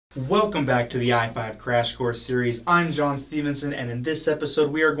Welcome back to the I-5 Crash Course series. I'm John Stevenson, and in this episode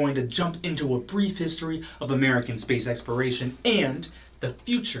we are going to jump into a brief history of American space exploration and the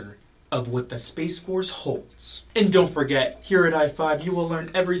future of what the Space Force holds. And don't forget, here at I-5 you will learn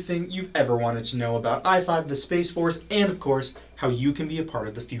everything you've ever wanted to know about I-5, the Space Force, and of course, how you can be a part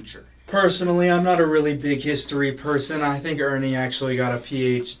of the future. Personally, I'm not a really big history person. I think Ernie actually got a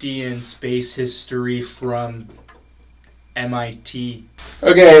PhD in space history from MIT.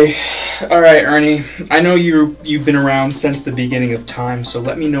 Okay, alright Ernie, I know you've been around since the beginning of time, so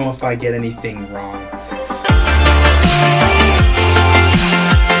let me know if I get anything wrong.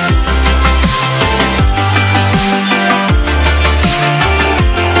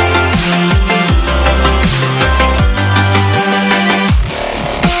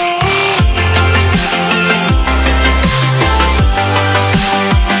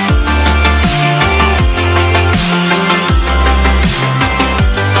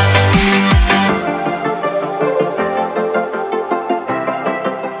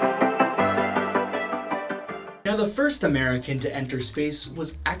 Now, the first American to enter space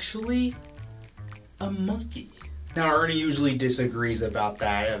was actually a monkey. Now, Ernie usually disagrees about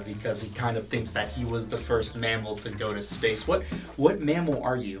that because he kind of thinks that he was the first mammal to go to space. What mammal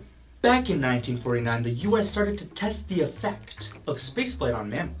are you? Back in 1949, the US started to test the effect of spaceflight on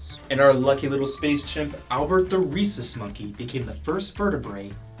mammals. And our lucky little space chimp, Albert the rhesus monkey, became the first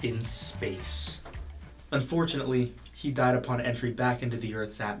vertebrate in space. Unfortunately, he died upon entry back into the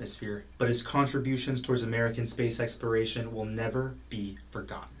Earth's atmosphere, but his contributions towards American space exploration will never be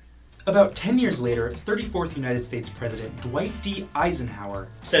forgotten. About 10 years later, 34th United States President Dwight D. Eisenhower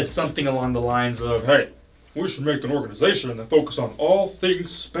said something along the lines of, "Hey, we should make an organization that focuses on all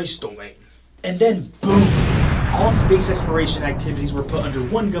things space domain." And then, boom! All space exploration activities were put under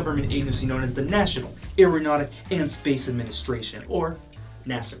one government agency known as the National Aeronautic and Space Administration, or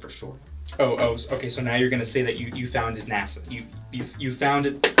NASA for short. Oh, okay, so now you're going to say that you founded NASA. You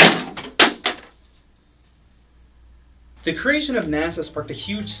founded... The creation of NASA sparked a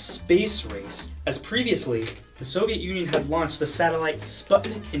huge space race, as previously, the Soviet Union had launched the satellite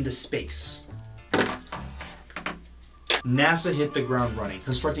Sputnik into space. NASA hit the ground running,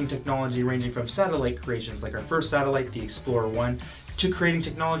 constructing technology ranging from satellite creations like our first satellite, the Explorer 1, to creating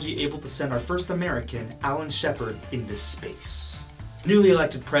technology able to send our first American, Alan Shepard, into space. Newly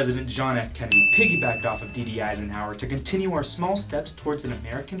elected President John F. Kennedy piggybacked off of D.D. Eisenhower to continue our small steps towards an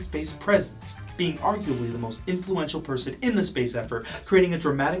American space presence, being arguably the most influential person in the space effort, creating a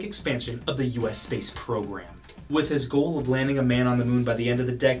dramatic expansion of the U.S. space program. With his goal of landing a man on the moon by the end of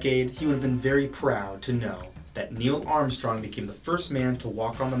the decade, he would have been very proud to know that Neil Armstrong became the first man to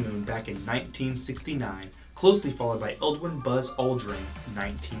walk on the moon back in 1969, closely followed by Aldrin Buzz Aldrin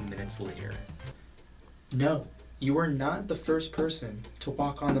 19 minutes later. No. You are not the first person to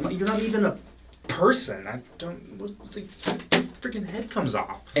walk on the moon. You're not even a person. What's the freaking head comes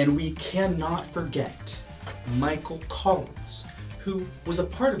off. And we cannot forget Michael Collins, who was a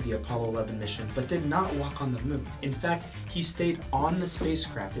part of the Apollo 11 mission, but did not walk on the moon. In fact, he stayed on the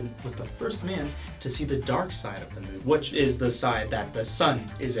spacecraft and was the first man to see the dark side of the moon, which is the side that the sun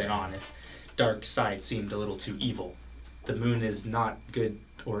isn't on. If dark side seemed a little too evil. The moon is not good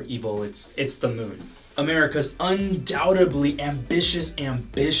or evil, it's the moon. America's undoubtedly ambitious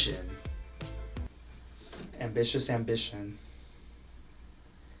ambition. Ambitious ambition.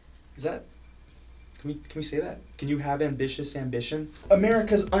 Is that... Can we say that? Can you have ambitious ambition?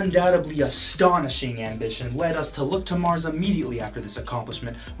 America's undoubtedly astonishing ambition led us to look to Mars immediately after this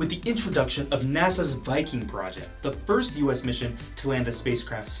accomplishment with the introduction of NASA's Viking project, the first U.S. mission to land a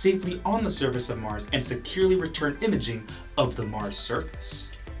spacecraft safely on the surface of Mars and securely return imaging of the Mars surface.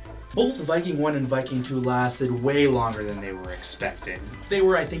 Both Viking 1 and Viking 2 lasted way longer than they were expected. They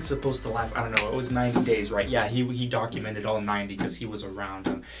were, I think, supposed to last, I don't know, it was 90 days, right? Yeah, he documented all 90 because he was around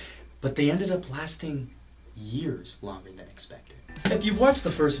them. But they ended up lasting years longer than expected. If you've watched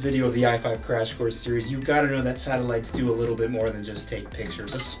the first video of the I-5 Crash Course series, you've got to know that satellites do a little bit more than just take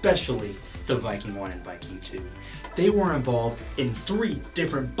pictures, especially the Viking 1 and Viking 2. They were involved in 3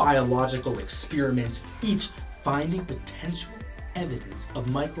 different biological experiments, each finding potential evidence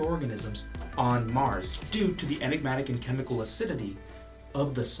of microorganisms on Mars due to the enigmatic and chemical acidity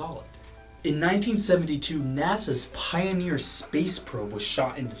of the solid. In 1972, NASA's Pioneer space probe was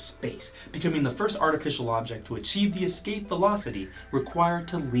shot into space, becoming the first artificial object to achieve the escape velocity required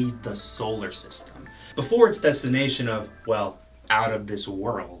to leave the solar system, before its destination of, well, out of this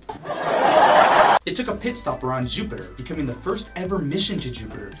world. It took a pit stop around Jupiter, becoming the first ever mission to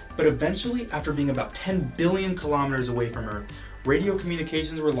Jupiter, but eventually, after being about 10 billion kilometers away from Earth, radio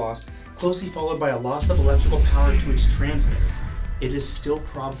communications were lost, closely followed by a loss of electrical power to its transmitter. it is still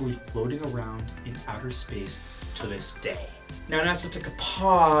probably floating around in outer space to this day. Now NASA took a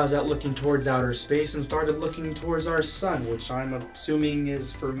pause at looking towards outer space and started looking towards our sun, which I'm assuming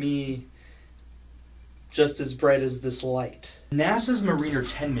is, for me, just as bright as this light. NASA's Mariner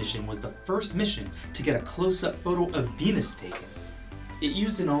 10 mission was the first mission to get a close-up photo of Venus taken. It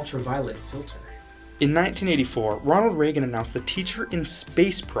used an ultraviolet filter. In 1984, Ronald Reagan announced the Teacher in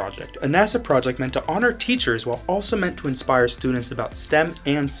Space Project, a NASA project meant to honor teachers while also meant to inspire students about STEM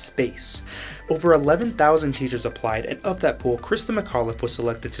and space. Over 11,000 teachers applied, and of that pool, Christa McAuliffe was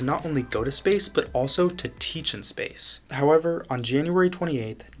selected to not only go to space, but also to teach in space. However, on January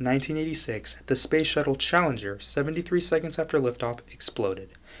 28, 1986, the Space Shuttle Challenger, 73 seconds after liftoff,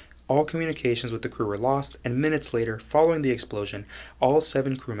 exploded. All communications with the crew were lost, and minutes later, following the explosion, all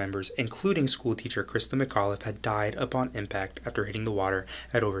 7 crew members, including schoolteacher Christa McAuliffe, had died upon impact after hitting the water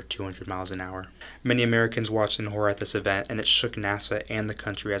at over 200 miles an hour. Many Americans watched in horror at this event, and it shook NASA and the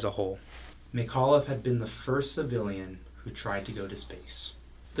country as a whole. McAuliffe had been the first civilian who tried to go to space.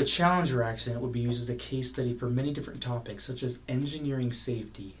 The Challenger accident would be used as a case study for many different topics, such as engineering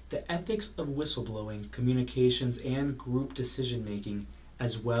safety, the ethics of whistleblowing, communications, and group decision-making,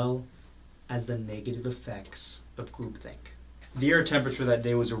 as well as the negative effects of groupthink. The air temperature that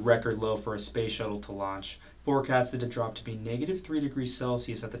day was a record low for a space shuttle to launch, forecasted to drop to be -3 degrees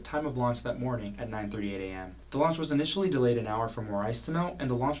Celsius at the time of launch that morning at 9:38 a.m. The launch was initially delayed an hour for more ice to melt, and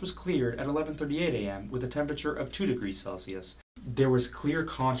the launch was cleared at 11:38 a.m. with a temperature of 2 degrees Celsius. There was clear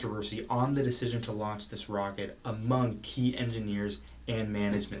controversy on the decision to launch this rocket among key engineers and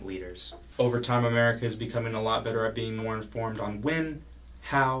management leaders. Over time, America is becoming a lot better at being more informed on when,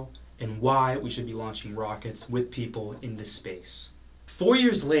 how, and why we should be launching rockets with people into space. 4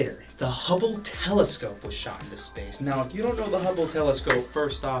 years later, the Hubble telescope was shot into space. Now, if you don't know the Hubble telescope,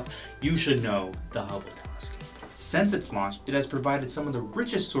 first off, you should know the Hubble telescope. Since its launch, it has provided some of the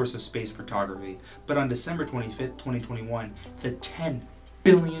richest source of space photography, but on December 25th, 2021, the $10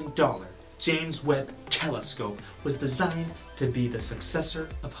 billion James Webb Telescope was designed to be the successor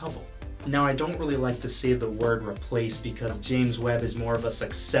of Hubble. Now, I don't really like to say the word replace because James Webb is more of a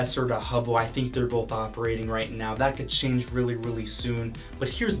successor to Hubble. I think they're both operating right now. That could change really soon, but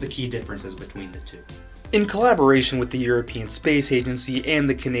here's the key differences between the two. In collaboration with the European Space Agency and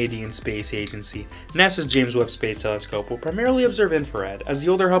the Canadian Space Agency, NASA's James Webb Space Telescope will primarily observe infrared, as the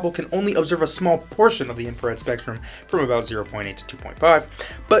older Hubble can only observe a small portion of the infrared spectrum from about 0.8 to 2.5,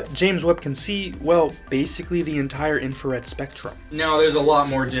 but James Webb can see, well, basically the entire infrared spectrum. Now, there's a lot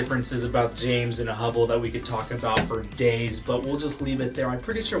more differences about James and a Hubble that we could talk about for days, but we'll just leave it there. I'm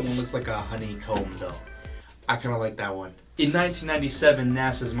pretty sure one looks like a honeycomb, though. I kind of like that one. In 1997,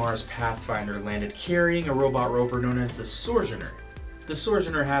 NASA's Mars Pathfinder landed carrying a robot rover known as the Sojourner. The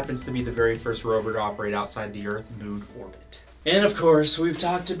Sojourner happens to be the very first rover to operate outside the Earth-Moon orbit. And of course, we've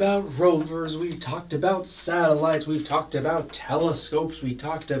talked about rovers, we've talked about satellites, we've talked about telescopes, we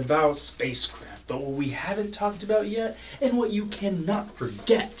talked about spacecraft. But what we haven't talked about yet, and what you cannot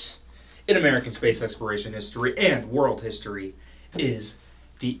forget in American space exploration history and world history, is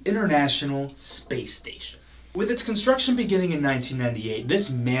the International Space Station. With its construction beginning in 1998, this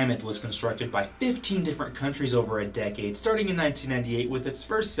mammoth was constructed by 15 different countries over a decade, starting in 1998 with its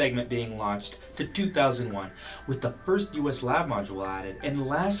first segment being launched to 2001 with the first US lab module added, and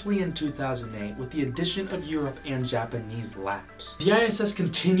lastly in 2008 with the addition of Europe and Japanese labs. The ISS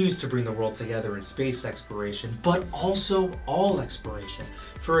continues to bring the world together in space exploration, but also all exploration.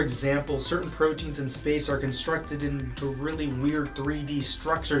 For example, certain proteins in space are constructed into really weird 3D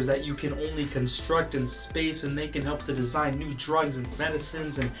structures that you can only construct in space, and they can help to design new drugs and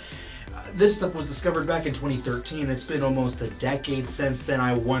medicines, and this stuff was discovered back in 2013. It's been almost a decade since then.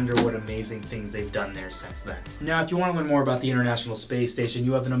 I wonder what amazing things they've done there since then. Now, if you want to learn more about the International Space Station,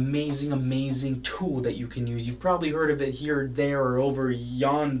 you have an amazing tool that you can use. You've probably heard of it here, there, or over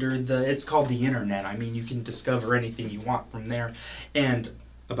yonder. It's called the internet. I mean, you can discover anything you want from there, and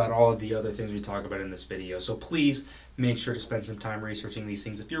about all of the other things we talk about in this video. So please make sure to spend some time researching these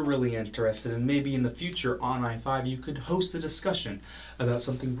things if you're really interested, and maybe in the future on I-5 you could host a discussion about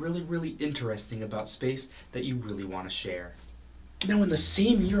something really interesting about space that you really want to share. Now, in the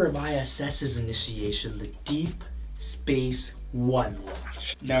same year of ISS's initiation, the Deep Space One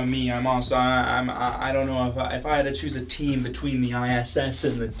launch. Now me, I don't know if I had to choose a team between the ISS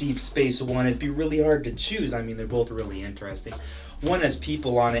and the Deep Space One, it'd be really hard to choose. I mean, they're both really interesting. One has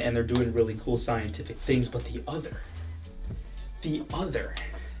people on it and they're doing really cool scientific things, but the other.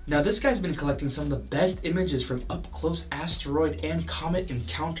 Now, this guy's been collecting some of the best images from up-close asteroid and comet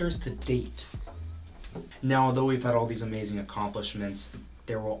encounters to date. Now, although we've had all these amazing accomplishments,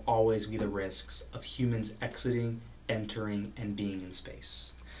 there will always be the risks of humans exiting entering and being in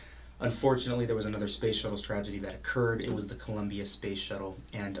space. Unfortunately, there was another space shuttle tragedy that occurred. It was the Columbia Space Shuttle,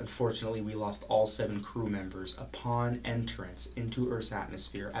 and unfortunately, we lost all 7 crew members upon entrance into Earth's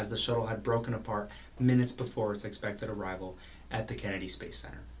atmosphere as the shuttle had broken apart minutes before its expected arrival at the Kennedy Space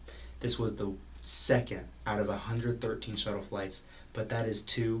Center. This was the second out of 113 shuttle flights, but that is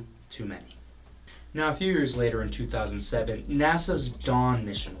too many. Now, a few years later in 2007, NASA's Dawn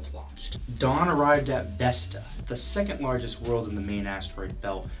mission was launched. Dawn arrived at Vesta, the second largest world in the main asteroid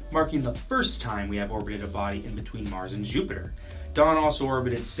belt, marking the first time we have orbited a body in between Mars and Jupiter. Dawn also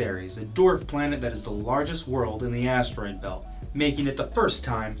orbited Ceres, a dwarf planet that is the largest world in the asteroid belt, making it the first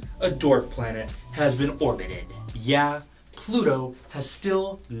time a dwarf planet has been orbited. Yeah, Pluto has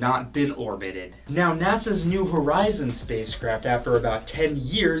still not been orbited. Now, NASA's New Horizons spacecraft, after about 10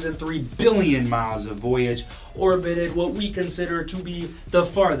 years and 3 billion miles of voyage, orbited what we consider to be the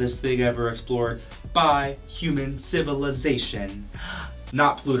farthest thing ever explored by human civilization.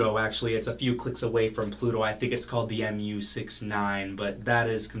 Not Pluto, actually. It's a few clicks away from Pluto. I think it's called the MU-69, but that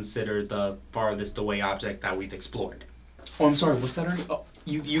is considered the farthest away object that we've explored. Oh, I'm sorry, what's that, Ernie? Oh,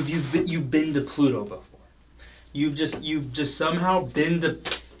 you've been to Pluto before. You've just somehow been to...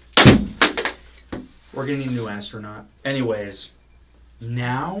 We're gonna need a new astronaut. Anyways,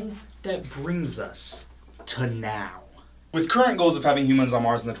 now that brings us to now. With current goals of having humans on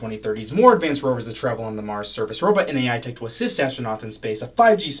Mars in the 2030s, more advanced rovers to travel on the Mars surface, robot and AI tech to assist astronauts in space, a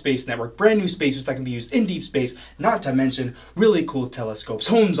 5G space network, brand new spacesuits that can be used in deep space, not to mention really cool telescopes,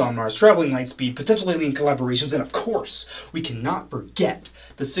 homes on Mars, traveling light speed, potential alien collaborations, and of course, we cannot forget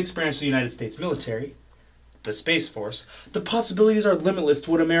the 6th branch of the United States military, the Space Force. The possibilities are limitless to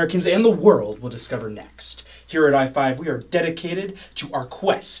what Americans and the world will discover next. Here at I5, we are dedicated to our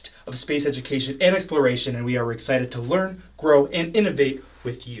quest of space education and exploration, and we are excited to learn, grow, and innovate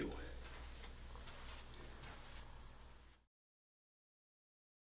with you.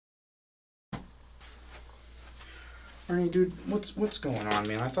 Ernie, dude, what's going on,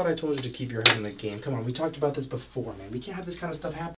 man? I thought I told you to keep your head in the game. Come on, we talked about this before, man. We can't have this kind of stuff happen.